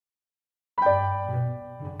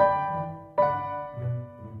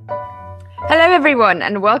Hello everyone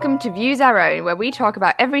and welcome to Views Our Own, where we talk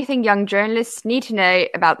about everything young journalists need to know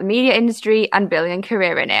about the media industry and building a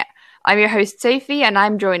career in it. I'm your host Sophie and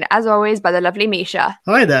I'm joined as always by the lovely Misha.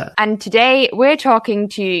 Hi there. And today we're talking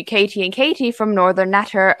to Katie and Katie from Northern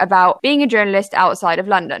Natter about being a journalist outside of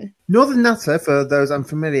London. Northern Natter, for those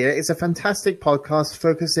unfamiliar, is a fantastic podcast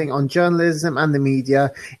focusing on journalism and the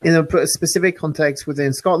media in a specific context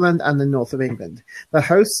within Scotland and the north of England. The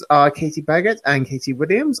hosts are Katie Baggett and Katie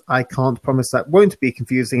Williams. I can't promise that won't be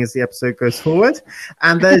confusing as the episode goes forward.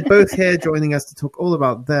 And they're both here joining us to talk all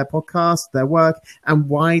about their podcast, their work, and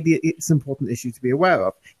why it's an important issue to be aware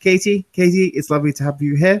of. Katie, it's lovely to have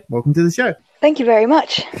you here. Welcome to the show. Thank you very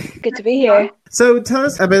much. Good to be here. So tell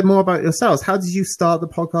us a bit more about yourselves. How did you start the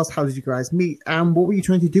podcast? How did you guys meet? And what were you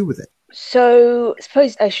trying to do with it? So I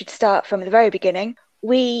suppose I should start from the very beginning.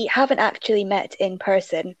 We haven't actually met in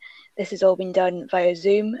person. This has all been done via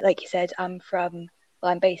Zoom. Like you said, I'm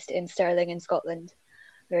based in Stirling in Scotland,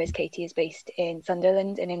 whereas Katie is based in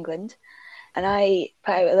Sunderland in England. And I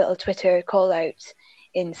put out a little Twitter call out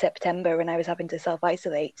in September when I was having to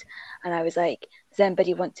self-isolate. And I was like, does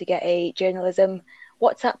anybody want to get a journalism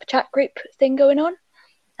WhatsApp chat group thing going on?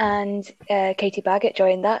 And Katie Baggett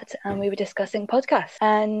joined that, and we were discussing podcasts.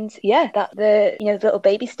 And yeah, the little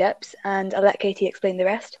baby steps, and I'll let Katie explain the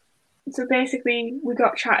rest. So basically, we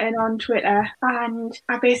got chatting on Twitter, and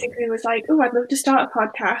I basically was like, oh, I'd love to start a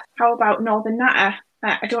podcast. How about Northern Natter?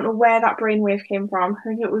 I don't know where that brainwave came from. I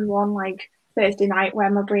think it was one Thursday night where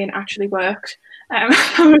my brain actually worked. I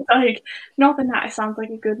was like, Northern Natter sounds like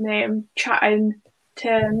a good name, chatting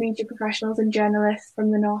to media professionals and journalists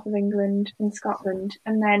from the north of England and Scotland.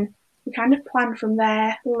 And then we kind of planned from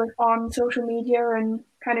there. We were on social media and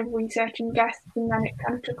kind of researching guests, and then it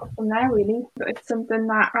kind of took off from there, really. But it's something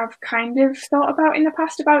that I've kind of thought about in the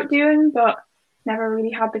past about doing, but never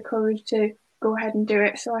really had the courage to go ahead and do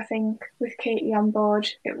it. So I think with Katie on board,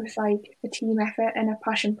 it was like a team effort and a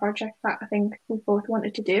passion project that I think we both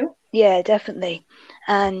wanted to do. Yeah, definitely.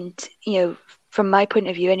 And, from my point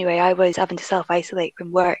of view anyway, I was having to self-isolate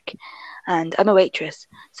from work, and I'm a waitress.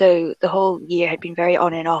 So the whole year had been very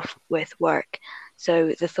on and off with work.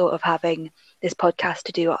 So the thought of having this podcast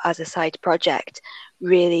to do as a side project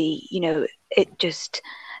really, it just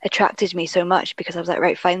attracted me so much, because I was like,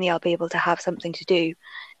 right, finally I'll be able to have something to do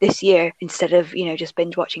this year instead of, just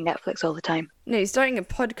binge watching Netflix all the time. No, starting a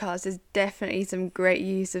podcast is definitely some great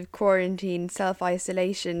use of quarantine,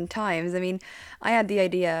 self-isolation times. I mean, I had the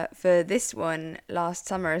idea for this one last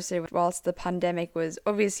summer, so whilst the pandemic was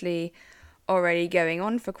obviously already going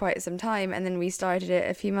on for quite some time, and then we started it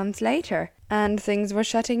a few months later, and things were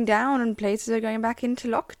shutting down and places are going back into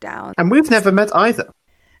lockdown. And we've never met either.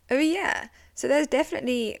 Oh yeah, so there's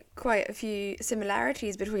definitely quite a few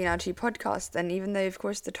similarities between our two podcasts then, even though of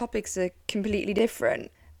course the topics are completely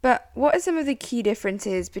different. But what are some of the key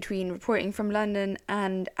differences between reporting from London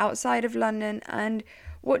and outside of London, and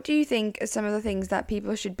what do you think are some of the things that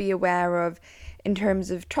people should be aware of in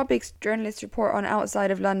terms of topics journalists report on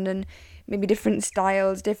outside of London, maybe different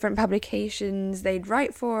styles, different publications they'd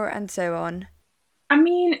write for, and so on? I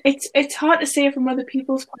mean, it's hard to say from other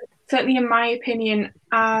people's point. Certainly in my opinion,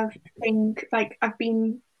 I think I've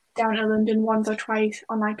been down to London once or twice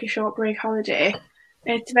on a short break holiday.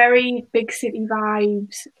 It's very big city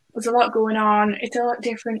vibes. There's a lot going on. It's a lot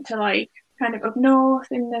different to kind of up north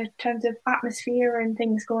in the terms of atmosphere and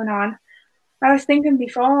things going on. I was thinking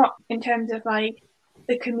before in terms of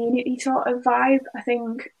the community sort of vibe. I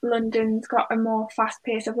think London's got a more fast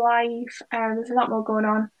pace of life. There's a lot more going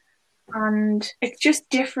on. And it's just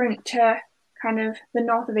different to kind of the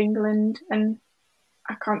north of England, and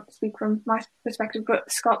I can't speak from my perspective,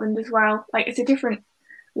 but Scotland as well. It's a different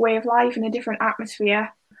way of life and a different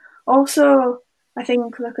atmosphere. Also, I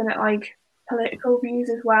think looking at political views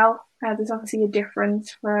as well, there's obviously a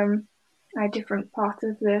difference from different parts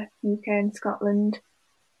of the UK and Scotland.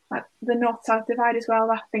 The north-south divide as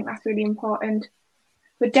well, I think that's really important.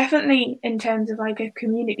 But definitely in terms of a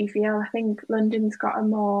community feel, I think London's got a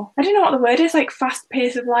more, I don't know what the word is, fast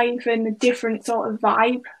pace of life and a different sort of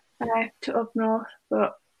vibe to up north.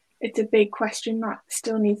 But it's a big question that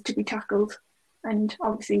still needs to be tackled. And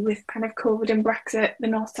obviously with kind of COVID and Brexit, the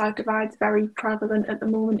north-south divide's very prevalent at the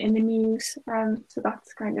moment in the news. So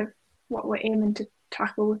that's kind of what we're aiming to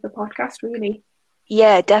tackle with the podcast, really.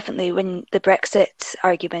 Yeah, definitely. When the Brexit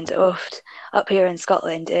argument up here in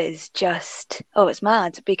Scotland is just, it's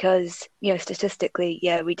mad, because statistically,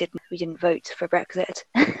 we didn't vote for Brexit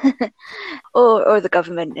or the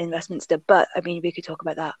government in Westminster. But I mean, we could talk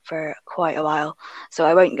about that for quite a while, so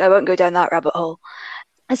I won't go down that rabbit hole.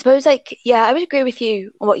 I suppose, I would agree with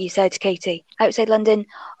you on what you said, Katie. Outside London,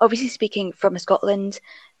 obviously speaking from Scotland,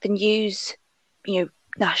 the news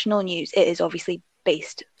national news, it is obviously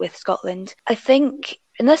based with Scotland. I think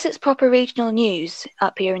unless it's proper regional news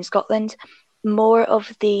up here in Scotland, more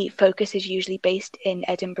of the focus is usually based in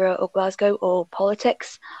Edinburgh or Glasgow or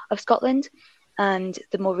politics of Scotland. And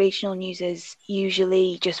the more regional news is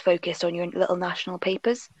usually just focused on your little national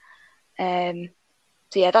papers.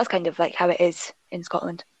 So yeah, that's kind of like how it is in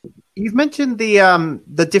Scotland. You've mentioned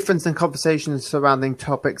the difference in conversations surrounding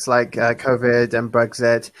topics like COVID and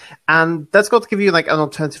Brexit, and that's got to give you like an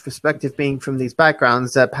alternative perspective, being from these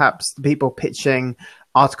backgrounds that perhaps the people pitching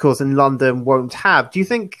articles in London won't have. Do you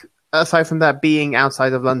think, aside from that, being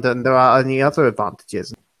outside of London, there are any other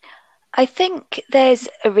advantages? I think there's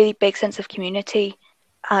a really big sense of community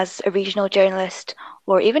as a regional journalist,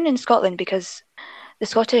 or even in Scotland, because the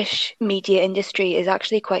Scottish media industry is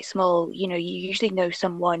actually quite small. You usually know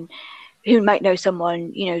someone who might know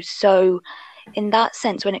someone, so in that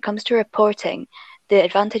sense, when it comes to reporting, the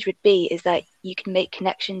advantage would be is that you can make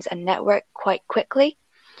connections and network quite quickly.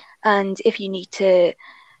 And if you need to,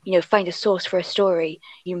 find a source for a story,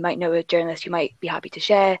 you might know a journalist who might be happy to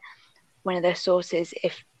share one of their sources.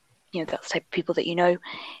 If that's the type of people that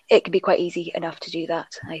it can be quite easy enough to do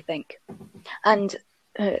that, I think. And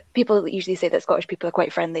people usually say that Scottish people are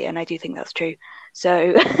quite friendly, and I do think that's true.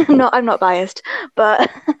 So I'm not biased, but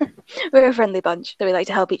we're a friendly bunch, so we like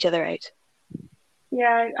to help each other out.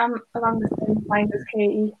 Yeah, I'm along the same lines as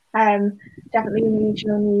Katie. Definitely in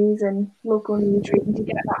regional news and local news reading to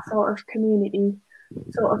get that sort of community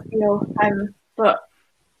sort of feel. But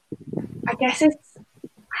I guess it's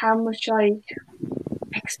how much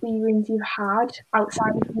experience you've had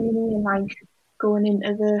outside of uni and going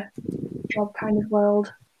into the job kind of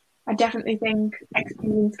world. I definitely think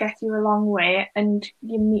experience gets you a long way, and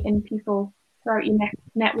you're meeting people throughout your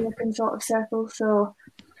networking sort of circle. So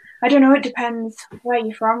I don't know, it depends where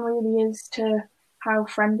you're from really as to how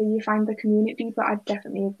friendly you find the community, but I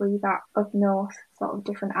definitely agree that up north, sort of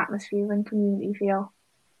different atmosphere and community feel.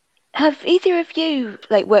 Have either of you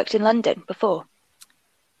worked in London before?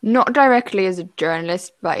 Not directly as a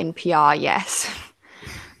journalist, but in PR, yes.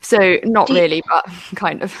 So not really, but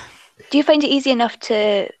kind of. Do you find it easy enough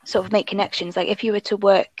to sort of make connections? Like if you were to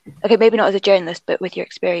work, okay, maybe not as a journalist, but with your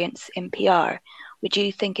experience in PR, would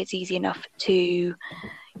you think it's easy enough to,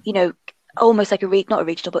 almost like not a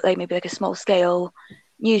regional, but maybe like a small scale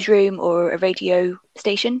newsroom or a radio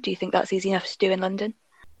station? Do you think that's easy enough to do in London?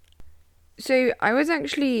 So I was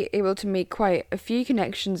actually able to make quite a few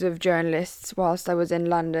connections with journalists whilst I was in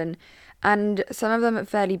London, and some of them at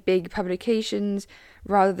fairly big publications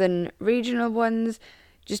rather than regional ones,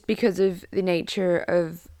 just because of the nature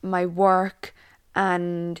of my work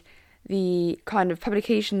and the kind of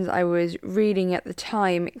publications I was reading at the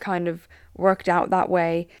time. It kind of worked out that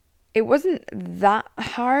way. It wasn't that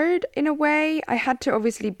hard in a way. I had to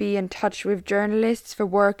obviously be in touch with journalists for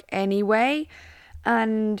work anyway,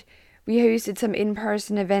 and we hosted some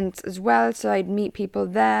in-person events as well, so I'd meet people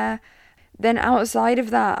there. Then outside of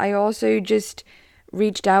that, I also just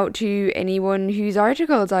reached out to anyone whose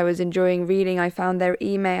articles I was enjoying reading. I found their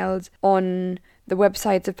emails on the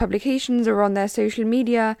websites of publications or on their social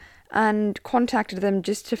media and contacted them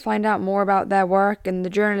just to find out more about their work and the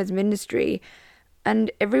journalism industry. And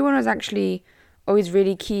everyone was actually always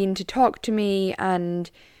really keen to talk to me and,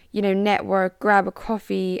 network, grab a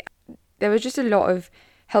coffee. There was just a lot of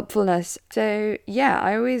helpfulness. So yeah,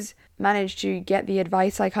 I always managed to get the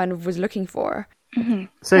advice I kind of was looking for. Mm-hmm.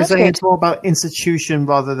 So you're saying it's more about institution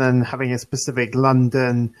rather than having a specific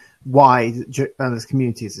London-wide journalist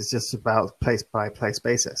communities. It's just about place-by-place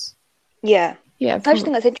basis. Yeah. Yeah. I just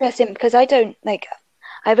think that's interesting because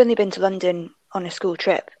I've only been to London on a school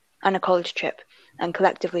trip and a college trip, and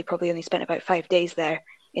collectively probably only spent about 5 days there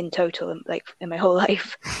in total, in my whole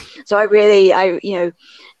life. So I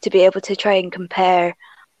to be able to try and compare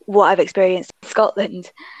what I've experienced in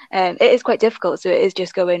Scotland, it is quite difficult. So it is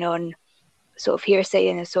just going on sort of hearsay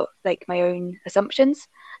and sort of my own assumptions.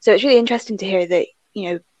 So it's really interesting to hear that,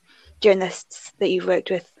 journalists that you've worked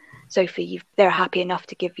with, Sophie, they're happy enough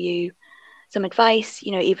to give you some advice,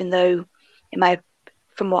 even though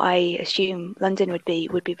from what I assume London would be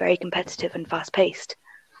very competitive and fast paced.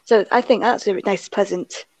 So I think that's a nice,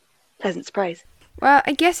 pleasant surprise. Well,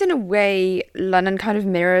 I guess in a way, London kind of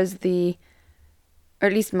mirrors or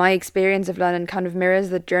at least my experience of London kind of mirrors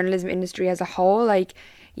the journalism industry as a whole.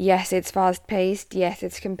 Yes, it's fast-paced, yes,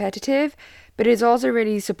 it's competitive, but it's also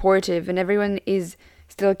really supportive, and everyone is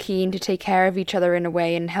still keen to take care of each other in a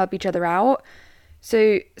way and help each other out.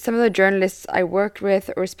 So some of the journalists I worked with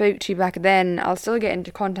or spoke to back then, I'll still get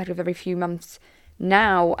into contact with every few months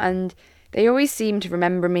now, and they always seem to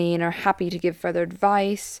remember me and are happy to give further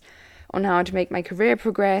advice on how to make my career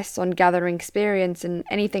progress, on gathering experience and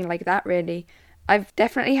anything like that really. I've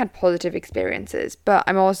definitely had positive experiences, but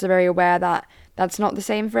I'm also very aware that that's not the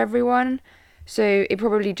same for everyone. So it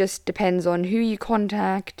probably just depends on who you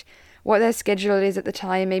contact, what their schedule is at the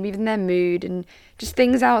time, maybe even their mood, and just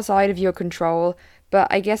things outside of your control. But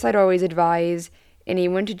I guess I'd always advise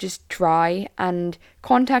anyone to just try and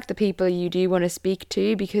contact the people you do want to speak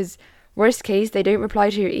to, because worst case, they don't reply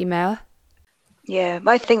to your email. Yeah,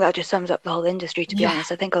 I think that just sums up the whole industry, to be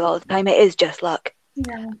honest. I think a lot of the time it is just luck.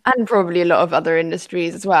 Yeah. And probably a lot of other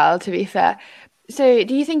industries as well, to be fair. So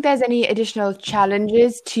do you think there's any additional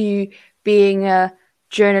challenges to being a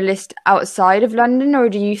journalist outside of London, or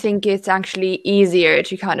do you think it's actually easier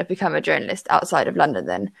to kind of become a journalist outside of London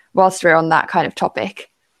then, whilst we're on that kind of topic?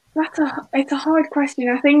 It's a hard question.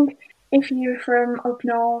 I think if you're from up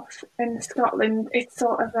north in Scotland, it's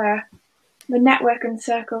sort of the network and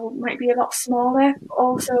circle might be a lot smaller.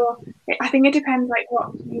 Also, I think it depends like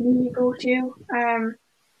what uni you go to.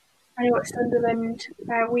 I know at Sunderland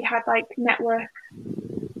we had like network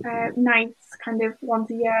nights kind of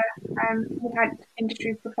once a year. We had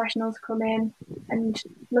industry professionals come in, and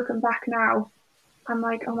looking back now, I'm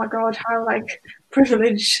like, oh my god, how like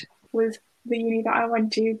privileged was the uni that I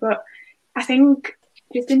went to. But I think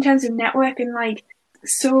just in terms of networking, like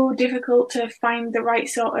so difficult to find the right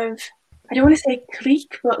sort of, I don't want to say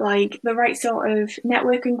clique, but like the right sort of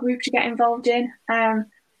networking group to get involved in.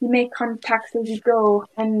 You make contacts as you go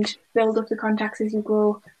and build up the contacts as you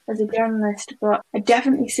grow as a journalist. But I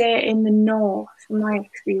definitely say in the north, from my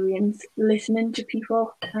experience, listening to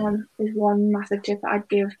people is one massive tip that I'd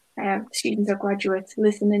give students or graduates,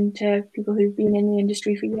 listening to people who've been in the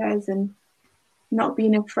industry for years and not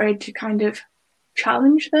being afraid to kind of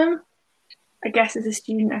challenge them. I guess as a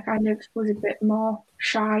student, I kind of was a bit more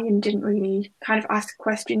shy and didn't really kind of ask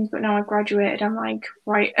questions. But now I've graduated, I'm like,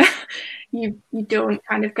 right, you don't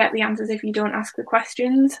kind of get the answers if you don't ask the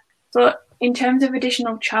questions. But in terms of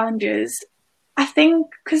additional challenges, I think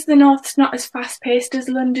because the North's not as fast paced as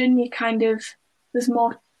London, there's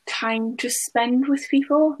more time to spend with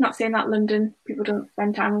people. Not saying that London people don't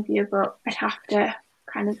spend time with you, but I'd have to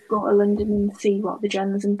kind of go to London and see what the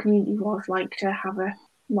journalism community was like to have a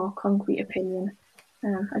more concrete opinion.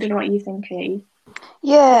 I don't know what you think, Katie.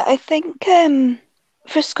 Yeah, I think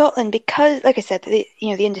for Scotland, because, like I said, the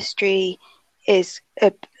industry is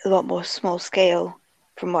a lot more small scale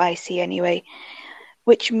from what I see anyway,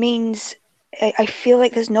 which means I feel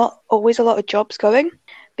like there's not always a lot of jobs going,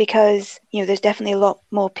 because there's definitely a lot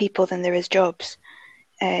more people than there is jobs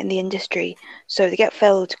in the industry, so they get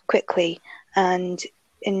filled quickly. And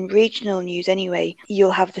in regional news anyway,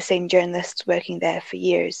 you'll have the same journalists working there for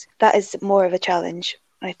years. That is more of a challenge,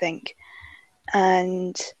 I think.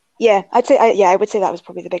 And yeah, I would say that was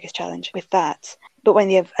probably the biggest challenge with that. But one of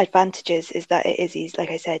the advantages is that it is easy,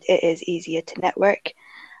 like I said, it is easier to network.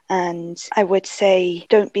 And I would say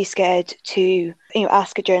don't be scared to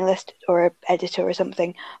ask a journalist or an editor or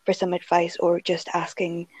something for some advice, or just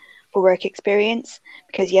asking for work experience,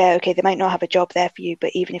 because they might not have a job there for you,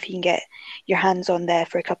 but even if you can get your hands on there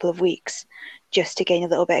for a couple of weeks just to gain a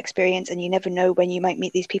little bit of experience, and you never know when you might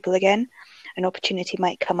meet these people again, an opportunity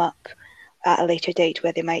might come up at a later date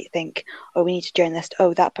where they might think, oh, we need a journalist,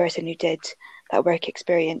 oh, that person who did that work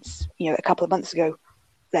experience a couple of months ago,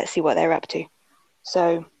 let's see what they're up to.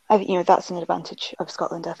 So I think that's an advantage of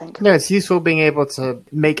Scotland, I think. Yeah, it's useful being able to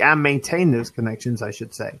make and maintain those connections, I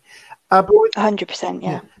should say. 100%,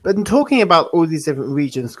 yeah. But in talking about all these different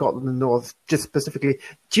regions, Scotland and North, just specifically,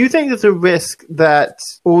 do you think there's a risk that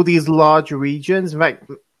all these large regions, in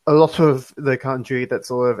fact, a lot of the country that's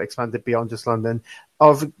sort of expanded beyond just London,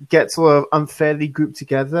 get sort of unfairly grouped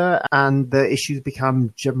together and the issues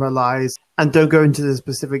become generalized and don't go into the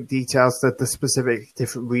specific details that the specific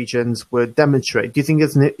different regions would demonstrate? Do you think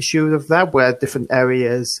there's an issue of that, where different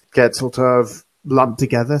areas get sort of lumped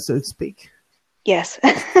together, so to speak? Yes,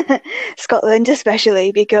 Scotland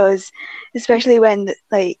especially, because especially when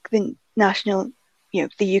like the national,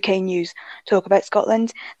 the UK news talk about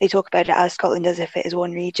Scotland, they talk about it as Scotland as if it is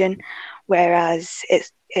one region, whereas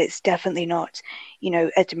it's definitely not.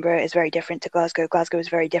 Edinburgh is very different to Glasgow. Glasgow is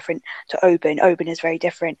very different to Oban. Oban is very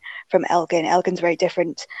different from Elgin. Elgin's very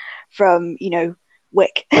different from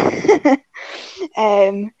Wick.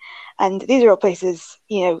 And these are all places,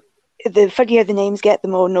 the funnier the names get, the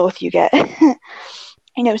more north you get.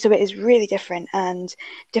 So it is really different, and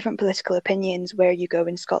different political opinions where you go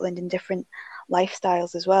in Scotland, and different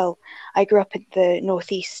lifestyles as well. I grew up in the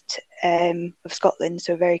northeast of Scotland,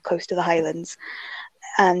 so very close to the Highlands,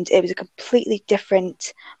 and it was a completely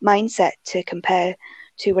different mindset to compare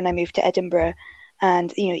to when I moved to Edinburgh.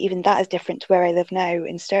 And even that is different to where I live now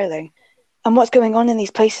in Stirling. And what's going on in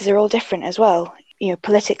these places are all different as well,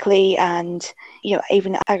 politically and,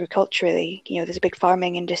 even agriculturally. There's a big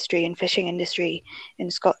farming industry and fishing industry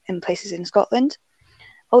in places in Scotland.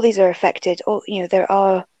 All these are affected. There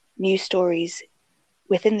are news stories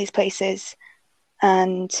within these places,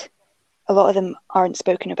 and a lot of them aren't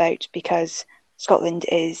spoken about because Scotland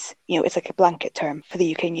is, it's like a blanket term for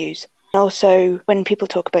the UK news. And also, when people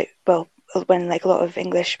talk about, when like a lot of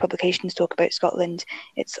English publications talk about Scotland,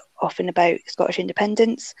 it's often about Scottish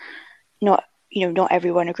independence. Not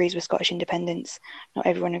everyone agrees with Scottish independence. Not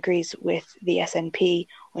everyone agrees with the SNP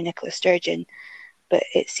or Nicola Sturgeon, but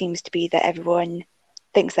it seems to be that everyone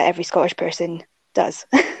thinks that every Scottish person does.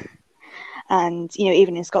 And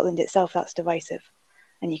even in Scotland itself, that's divisive,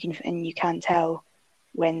 and you can tell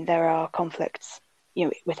when there are conflicts,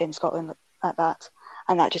 within Scotland at that,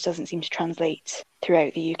 and that just doesn't seem to translate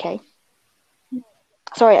throughout the UK.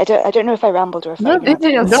 Sorry, I don't know if I rambled or if I think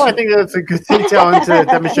that's a good detail into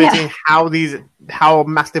demonstrating how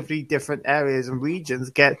massively different areas and regions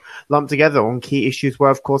get lumped together on key issues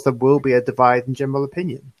where, of course, there will be a divide in general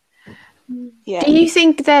opinion. Yeah. Do you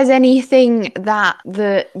think there's anything that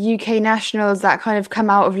the UK nationals that kind of come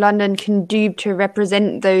out of London can do to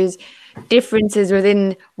represent those differences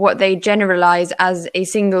within what they generalise as a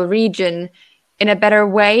single region in a better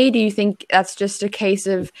way? Do you think that's just a case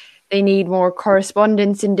of they need more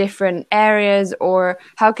correspondence in different areas, or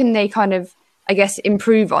how can they kind of, I guess,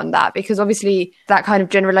 improve on that? Because obviously that kind of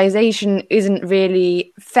generalisation isn't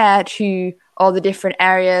really fair to all the different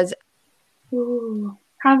areas. Ooh.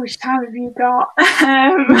 How much time have you got?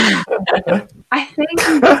 I think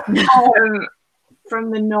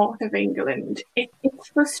from the north of England, it's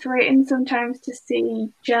frustrating sometimes to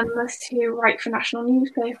see journalists who write for national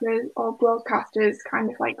newspapers or broadcasters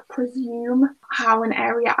kind of like presume how an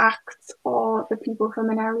area acts, or the people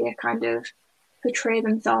from an area kind of portray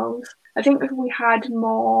themselves. I think if we had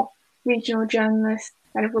more regional journalists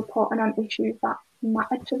kind of reporting on issues that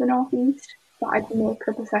mattered to the northeast, that'd make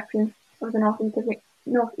the perception of the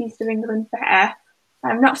northeast of England better.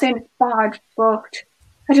 I'm not saying it's bad, but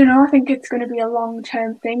I don't know, I think it's going to be a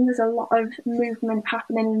long-term thing. There's a lot of movement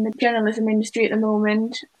happening in the journalism industry at the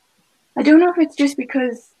moment. I don't know if it's just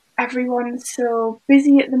because everyone's so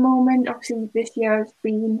busy at the moment. Obviously, this year has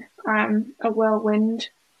been a whirlwind,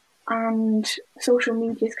 and social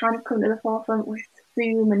media's kind of come to the forefront with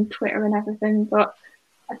Zoom and Twitter and everything. But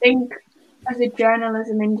I think as a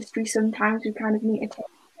journalism industry, sometimes we kind of need to take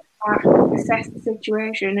assess the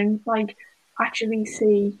situation and like actually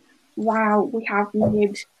see, wow, we have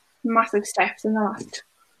made massive steps in the last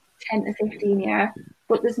 10 to 15 years,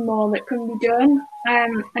 but there's more that can be done.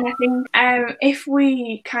 And I think if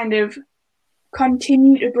we kind of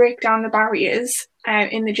continue to break down the barriers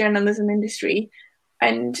in the journalism industry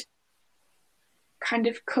and kind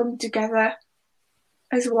of come together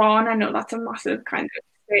as one, I know that's a massive kind of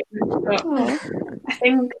statement, but I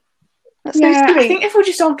think I think if we're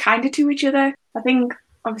just all kinder to each other, I think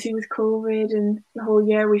obviously with COVID and the whole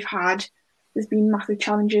year we've had, there's been massive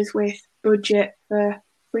challenges with budget for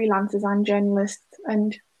freelancers and journalists,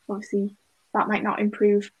 and obviously that might not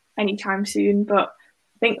improve anytime soon, but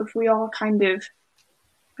I think if we all kind of,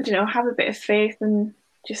 I don't know, have a bit of faith and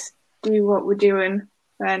just do what we're doing,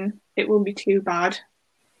 then it won't be too bad.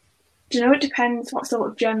 I don't know, it depends what sort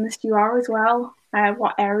of journalist you are as well,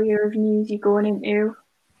 what area of news you're going into.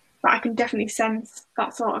 But I can definitely sense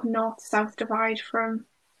that sort of north-south divide from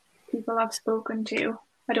people I've spoken to.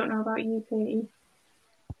 I don't know about you, Katie.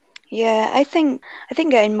 Yeah, I think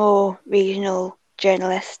getting more regional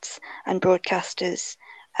journalists and broadcasters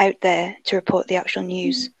out there to report the actual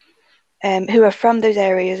news, who are from those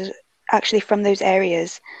areas,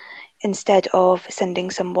 instead of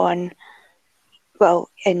sending someone,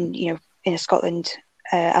 in a Scotland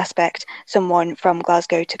aspect, someone from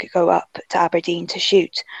Glasgow to go up to Aberdeen to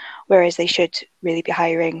shoot, whereas they should really be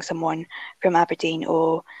hiring someone from Aberdeen,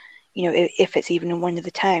 or if it's even in one of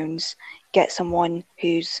the towns, get someone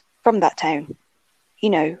who's from that town,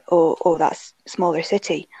 or that smaller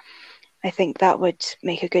city. I think that would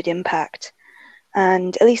make a good impact.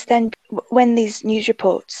 And at least then, when these news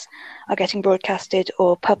reports are getting broadcasted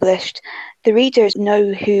or published, the readers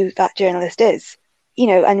know who that journalist is,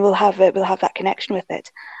 and we'll have that connection with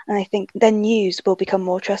it. And I think then news will become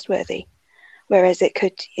more trustworthy. Whereas it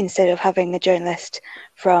could, instead of having a journalist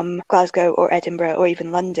from Glasgow or Edinburgh or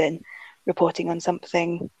even London reporting on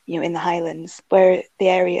something, in the Highlands, where the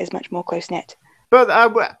area is much more close-knit,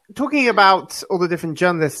 But talking about all the different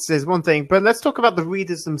journalists is one thing, but let's talk about the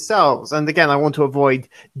readers themselves. And again, I want to avoid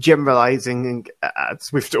generalizing,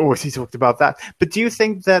 as we've already talked about that. But do you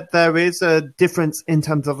think that there is a difference in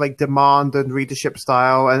terms of like demand and readership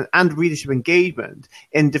style and readership engagement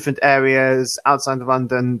in different areas outside of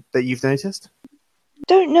London that you've noticed?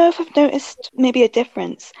 Don't know if I've noticed maybe a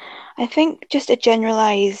difference. I think just a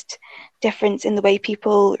generalized difference in the way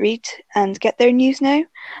people read and get their news now.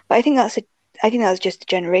 But I think that's just a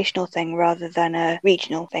generational thing rather than a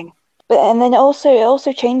regional thing. But and then it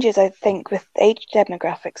also changes, I think, with age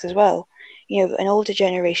demographics as well. You know, an older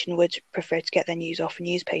generation would prefer to get their news off a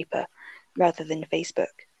newspaper rather than Facebook.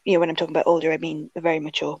 You know, when I'm talking about older, I mean a very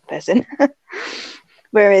mature person.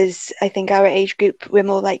 Whereas I think our age group, we're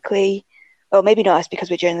more likely, well, maybe not us because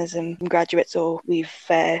we're journalism graduates or we've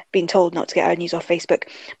been told not to get our news off Facebook,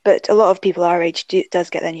 but a lot of people our age does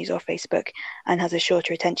get their news off Facebook and has a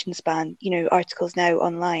shorter attention span. You know, articles now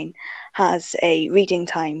online has a reading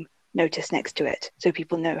time notice next to it, so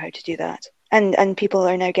people know how to do that. And people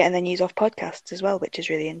are now getting their news off podcasts as well, which is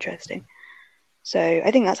really interesting. So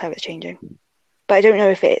I think that's how it's changing. But I don't know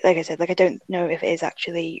if it, like I said, I don't know if it is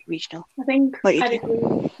actually regional. I think I'd agree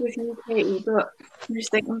with you, Katie, but I'm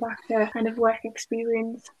just thinking back to kind of work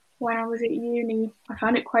experience when I was at uni. I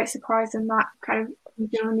found it quite surprising that kind of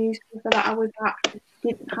regional newspaper that I was at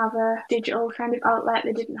didn't have a digital kind of outlet.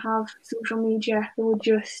 They didn't have social media. They were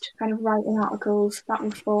just kind of writing articles that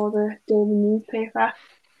were for the daily newspaper.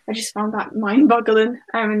 I just found that mind-boggling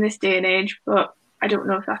in this day and age, but I don't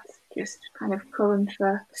know if that's just kind of current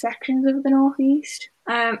for sections of the Northeast.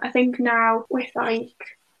 I think now with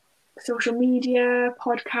like social media,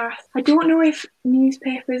 podcasts, I don't know if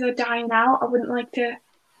newspapers are dying out. I wouldn't like to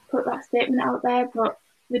put that statement out there, but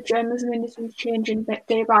the journalism industry is changing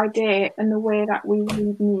day by day, and the way that we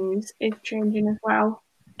read news is changing as well.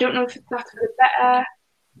 Don't know if that's for the better,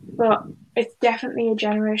 but it's definitely a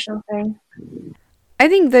generational thing. I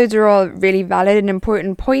think those are all really valid and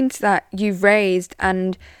important points that you've raised,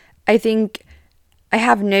 and I think I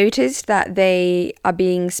have noticed that they are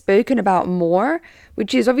being spoken about more,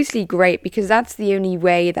 which is obviously great because that's the only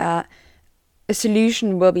way that a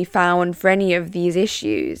solution will be found for any of these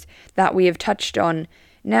issues that we have touched on.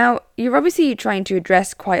 Now, you're obviously trying to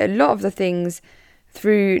address quite a lot of the things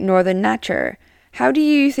through Northern Nature. How do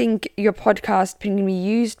you think your podcast can be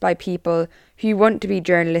used by people who want to be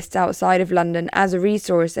journalists outside of London as a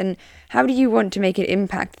resource, and how do you want to make an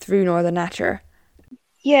impact through Northern Nature?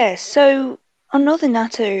 Yeah, so on Northern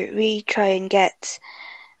Natter, we try and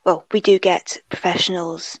we do get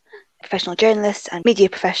professional journalists and media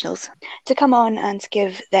professionals to come on and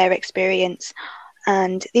give their experience.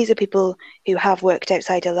 And these are people who have worked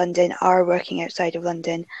outside of London, are working outside of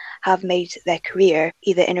London, have made their career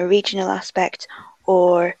either in a regional aspect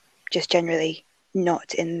or just generally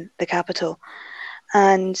not in the capital.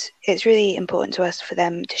 And it's really important to us for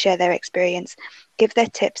them to share their experience, give their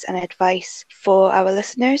tips and advice for our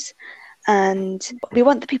listeners. And we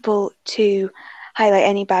want the people to highlight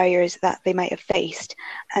any barriers that they might have faced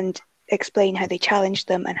and explain how they challenged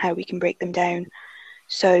them and how we can break them down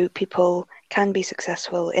so people can be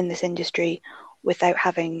successful in this industry without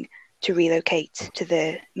having to relocate to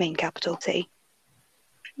the main capital city.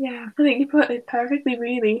 Yeah, I think you put it perfectly,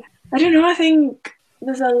 really. I don't know, I think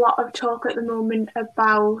there's a lot of talk at the moment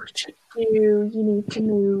about do you need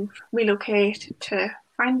to relocate to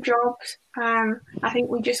find jobs. I think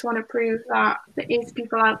we just want to prove that there is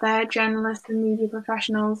people out there, journalists and media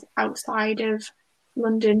professionals outside of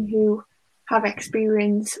London who have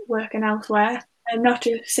experience working elsewhere. And not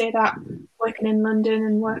to say that working in London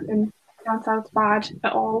and working down south is bad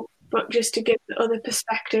at all, but just to give the other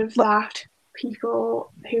perspective that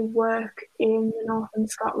people who work in the north in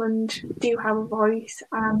Scotland do have a voice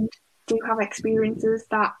and do have experiences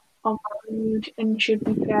that are valued and should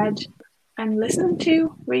be fed and listened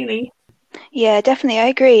to, really. Yeah, definitely, I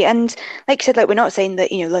agree. And like you said, we're not saying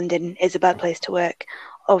that, London is a bad place to work.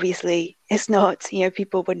 Obviously, it's not.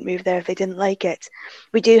 People wouldn't move there if they didn't like it.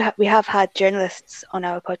 We have had journalists on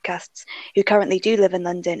our podcasts who currently do live in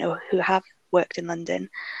London or who have worked in London.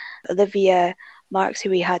 Olivia Marks,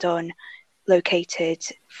 who we had on, located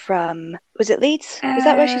from, was it Leeds? Is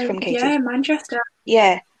that where she's from, Katie? Yeah, Manchester.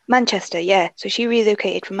 Yeah, Manchester, yeah. So she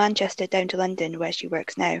relocated from Manchester down to London, where she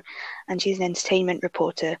works now, and she's an entertainment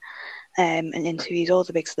reporter and interviews all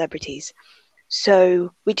the big celebrities.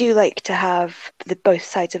 So we do like to have both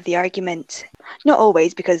sides of the argument. Not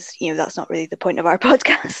always, because, that's not really the point of our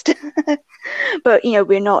podcast. But,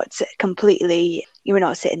 we're not completely, we're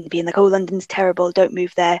not sitting being like, oh, London's terrible, don't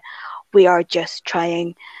move there. We are just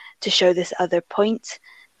trying to show this other point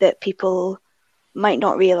that people might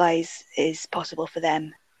not realise is possible for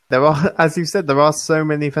them. There are, as you said, there are so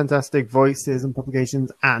many fantastic voices and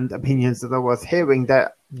publications and opinions that are worth hearing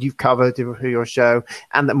that you've covered through your show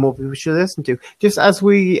and that more people should listen to. Just as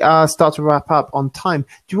we start to wrap up on time,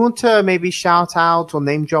 do you want to maybe shout out or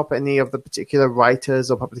name drop any of the particular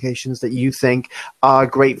writers or publications that you think are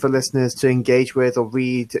great for listeners to engage with or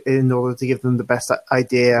read in order to give them the best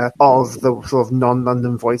idea of the sort of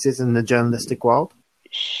non-London voices in the journalistic world?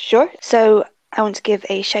 Sure. So I want to give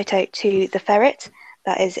a shout out to The Ferret.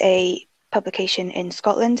 That is a publication in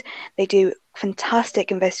Scotland. They do fantastic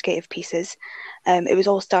investigative pieces. It was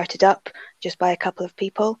all started up just by a couple of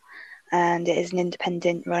people, and it is an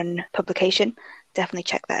independent run publication. Definitely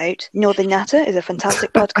check that out. Northern Natter is a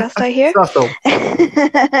fantastic podcast, I hear.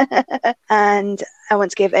 And I want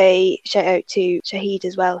to give a shout out to Shahid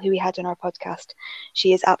as well, who we had on our podcast.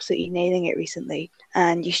 She is absolutely nailing it recently,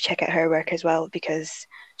 and you should check out her work as well because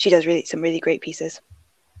she does some really great pieces.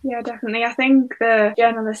 Yeah, definitely. I think the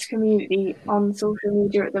journalist community on social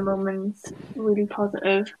media at the moment is really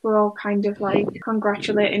positive. We're all kind of like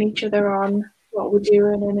congratulating each other on what we're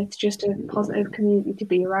doing, and it's just a positive community to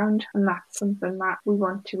be around, and that's something that we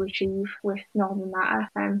want to achieve with Northern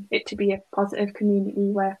Natter, it to be a positive community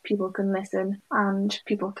where people can listen and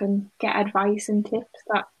people can get advice and tips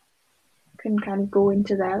that can kind of go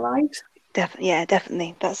into their lives. Definitely.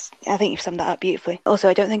 I think you've summed that up beautifully. Also,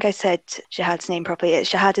 I don't think I said Shahad's name properly. It's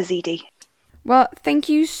Shahad Azidi. Well, thank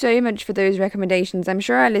you so much for those recommendations. I'm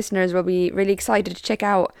sure our listeners will be really excited to check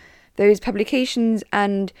out those publications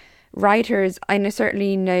and writers. I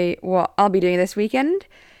certainly know what I'll be doing this weekend.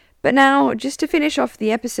 But now, just to finish off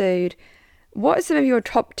the episode, what are some of your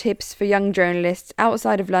top tips for young journalists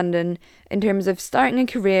outside of London in terms of starting a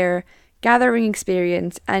career, gathering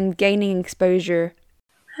experience, and gaining exposure?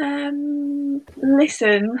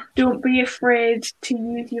 Listen, don't be afraid to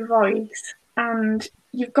use your voice, and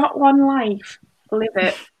you've got one life, live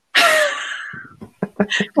it.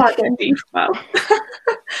 Quite getting deep about.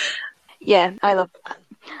 Yeah, I love that.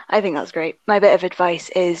 I think that's great. My bit of advice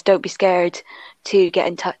is don't be scared to get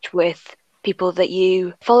in touch with people that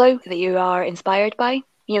you follow, that you are inspired by.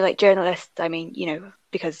 Like journalists,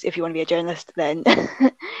 because if you want to be a journalist, then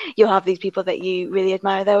you'll have these people that you really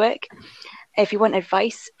admire their work. If you want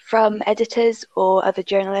advice from editors or other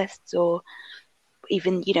journalists or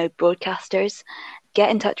even, broadcasters, get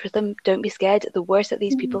in touch with them. Don't be scared. The worst that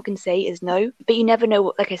these people can say is no. But you never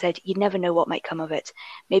know, like I said, you never know what might come of it.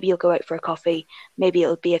 Maybe you'll go out for a coffee. Maybe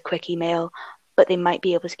it'll be a quick email. But they might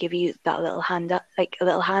be able to give you that little hand up, like a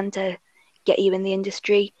little hand to get you in the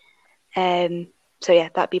industry. So yeah,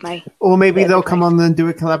 that'd be my... Or maybe they'll come on and do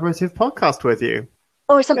a collaborative podcast with you.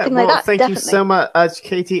 Or something like that. Thank definitely. you so much,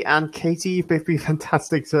 Katie. And Katie, you've both been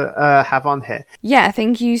fantastic to have on here. Yeah,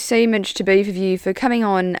 thank you so much to both of you for coming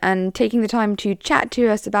on and taking the time to chat to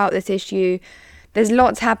us about this issue. There's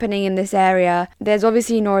lots happening in this area. There's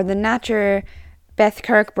obviously Northern Natter. Beth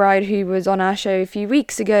Kirkbride, who was on our show a few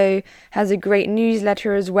weeks ago, has a great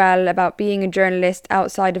newsletter as well about being a journalist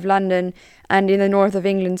outside of London and in the north of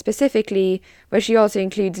England specifically, where she also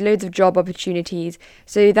includes loads of job opportunities.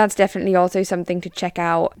 So that's definitely also something to check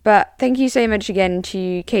out. But thank you so much again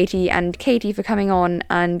to Katie and Katie for coming on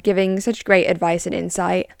and giving such great advice and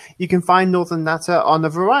insight. You can find Northern Natter on a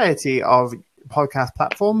variety of podcast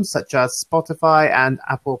platforms such as Spotify and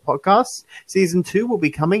Apple Podcasts. Season 2 will be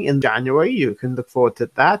coming in January. You can look forward to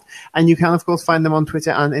that. And you can, of course, find them on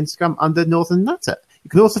Twitter and Instagram under Northern Natter. You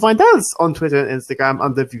can also find us on Twitter and Instagram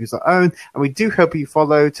under Views Our Own. And we do hope you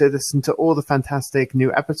follow to listen to all the fantastic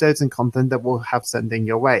new episodes and content that we'll have sending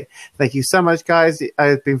your way. Thank you so much, guys.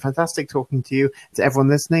 It's been fantastic talking to you. To everyone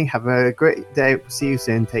listening, have a great day. See you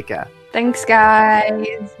soon. Take care. Thanks,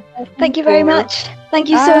 guys. Thank you very much. Thank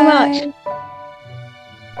you so much.